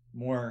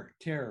more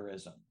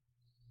terrorism,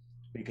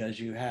 because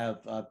you have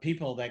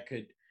people that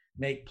could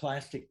make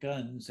plastic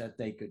guns that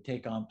they could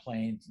take on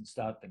planes and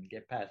stuff and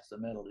get past the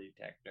metal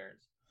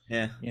detectors.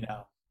 Yeah.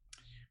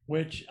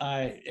 Which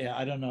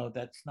I don't know.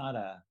 That's not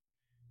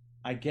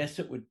I guess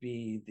it would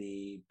be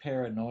the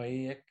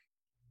paranoid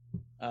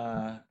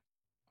uh,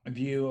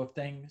 view of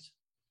things,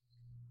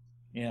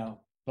 you know.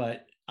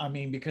 But I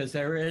mean, because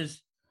there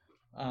is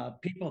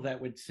people that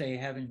would say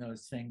having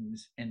those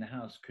things in the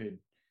house could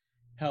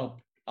help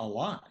a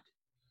lot.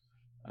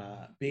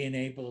 Being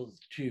able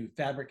to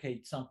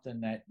fabricate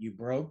something that you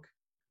broke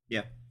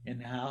Yeah. in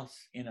the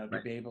house, you know, to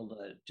Right. be able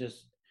to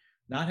just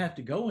not have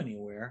to go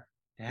anywhere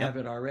to have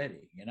Yep. it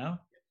already, you know?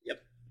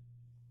 Yep.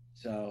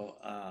 So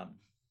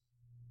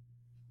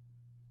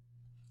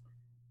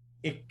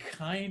it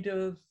kind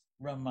of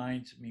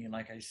reminds me,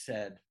 like I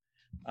said,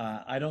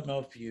 I don't know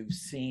if you've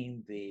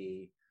seen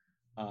the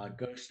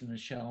Ghost in the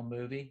Shell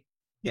movie.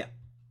 Yeah.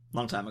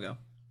 Long time ago.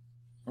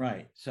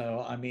 Right.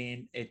 So, I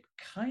mean,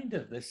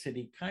 the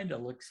city kind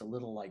of looks a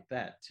little like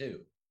that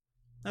too,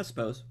 I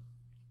suppose.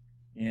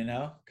 you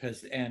know,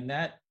 and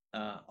that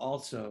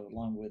also,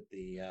 along with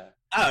the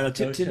I don't know.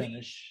 To Ghost me, in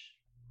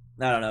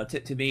the, I don't know.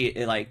 To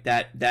me, like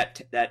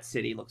that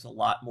city looks a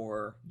lot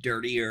more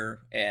dirtier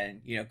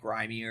and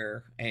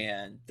grimier,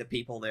 and the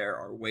people there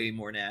are way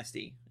more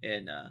nasty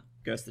in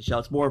Ghost in the Shell.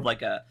 It's more of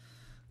like a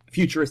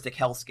futuristic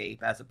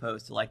hellscape as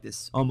opposed to like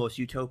this almost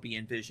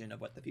utopian vision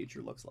of what the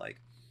future looks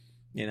like.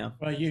 You know.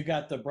 well, you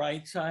got the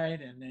bright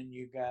side and then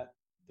you got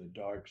the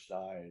dark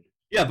side,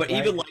 Yeah, but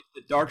even right? like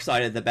the dark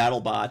side of the battle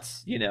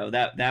bots,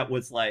 that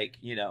was like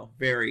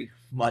very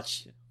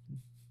much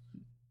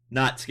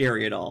not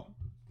scary at all.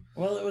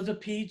 Well, it was a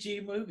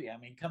PG movie. I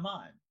mean, come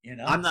on, you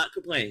I'm know? not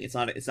complaining. It's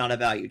not a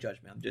value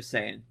judgment. I'm just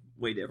saying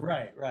way different.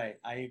 Right, right.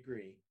 I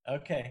agree.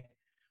 Okay.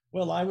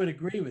 Well, I would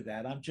agree with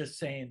that. I'm just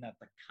saying that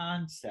the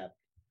concept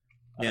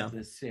Yeah. of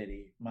the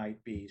city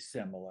might be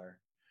similar.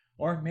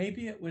 Or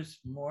maybe it was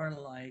more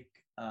like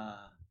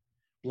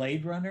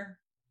Blade Runner.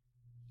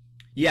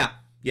 Yeah,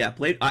 yeah.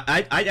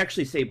 I'd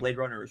actually say Blade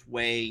Runner is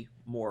way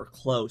more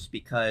close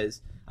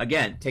because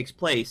again, takes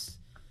place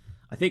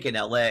I think in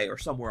L.A. or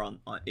somewhere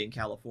in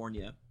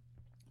California.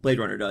 Blade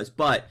Runner does,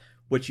 but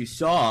what you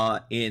saw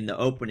in the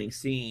opening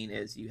scene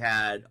is you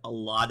had a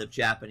lot of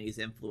Japanese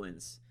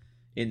influence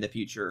in the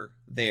future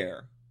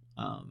there,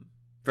 um,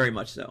 very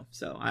much so.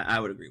 So I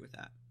would agree with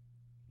that.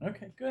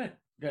 Okay, good,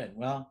 good.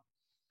 Well,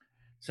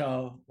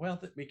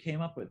 we came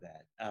up with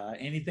that.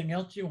 Anything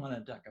else you want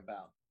to talk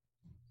about?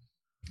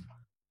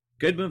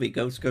 Good movie.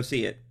 Go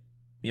see it.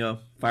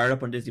 Fire it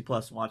up on Disney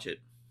Plus. Watch it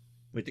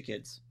with the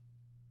kids.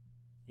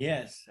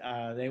 Yes,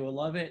 they will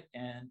love it.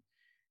 And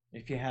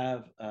if you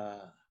have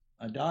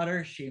a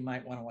daughter, she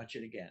might want to watch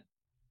it again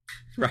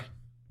Right.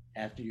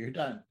 after you're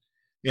done.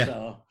 Yeah.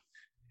 So,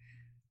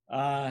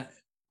 uh,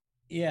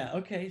 yeah,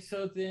 okay.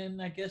 So then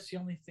I guess the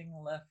only thing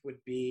left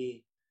would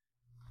be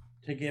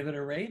to give it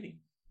a rating.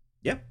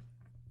 Yep.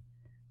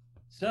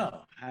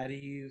 So, how do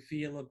you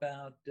feel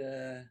about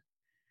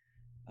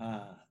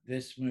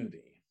this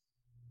movie?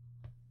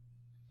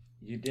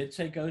 You did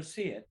say go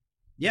see it.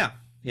 Yeah.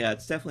 Yeah.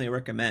 It's definitely a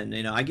recommend.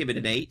 I give it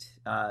an 8.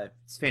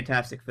 It's a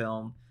fantastic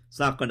film. It's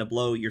not going to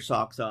blow your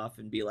socks off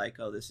and be like,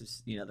 oh, this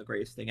is the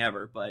greatest thing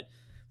ever. But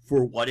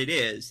for what it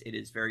is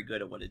very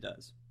good at what it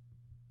does.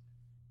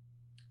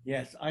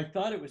 Yes, I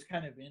thought it was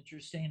kind of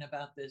interesting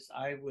about this.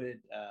 I would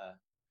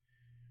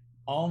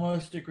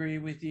almost agree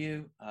with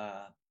you.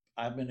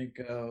 I'm going to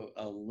go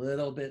a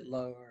little bit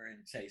lower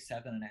and say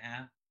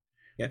 7.5.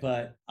 Yeah.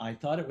 But I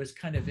thought it was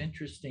kind of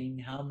interesting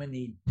how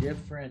many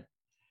different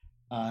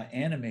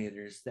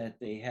animators that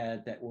they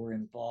had that were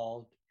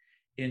involved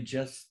in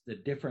just the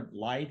different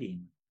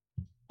lighting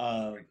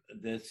of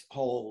this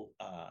whole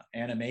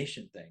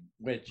animation thing,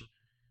 which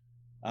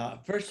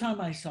first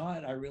time I saw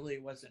it, I really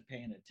wasn't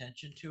paying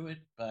attention to it.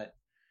 But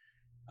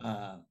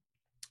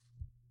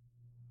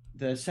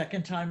the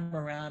second time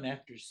around,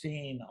 after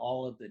seeing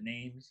all of the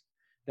names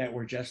that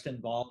were just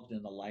involved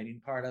in the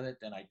lighting part of it,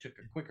 then I took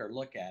a quicker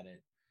look at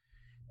it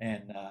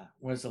and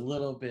was a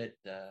little bit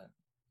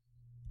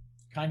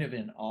kind of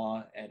in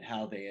awe at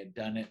how they had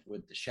done it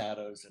with the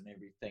shadows and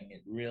everything.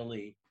 It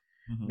really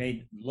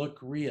made it look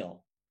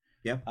real.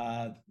 Yeah.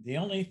 The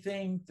only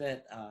thing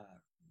that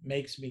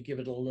makes me give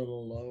it a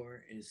little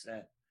lower is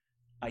that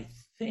I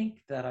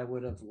think that I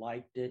would have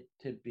liked it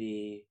to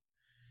be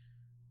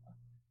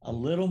a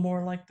little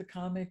more like the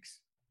comics,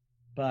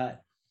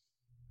 but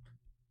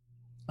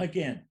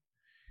again,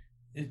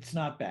 it's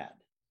not bad.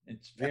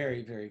 It's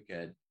very, very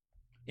good.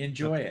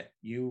 Enjoy it.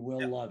 You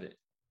will love it.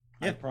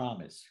 I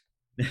promise.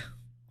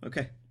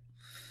 Okay.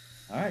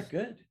 All right,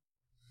 good.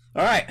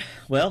 All right.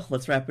 Well,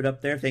 let's wrap it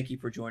up there. Thank you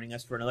for joining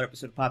us for another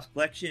episode of Pops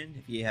Collection.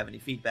 If you have any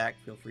feedback,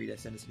 feel free to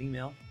send us an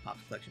email,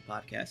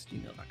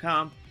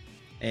 popscollectionpodcast@gmail.com,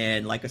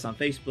 and like us on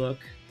Facebook,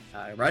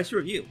 write us a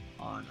review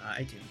on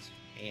iTunes,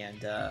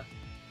 and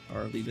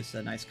or leave us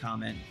a nice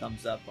comment,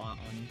 thumbs up on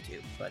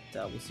YouTube. But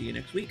we'll see you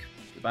next week.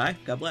 Goodbye.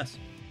 God bless.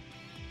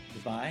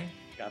 Goodbye.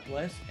 God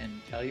bless,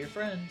 and tell your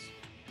friends.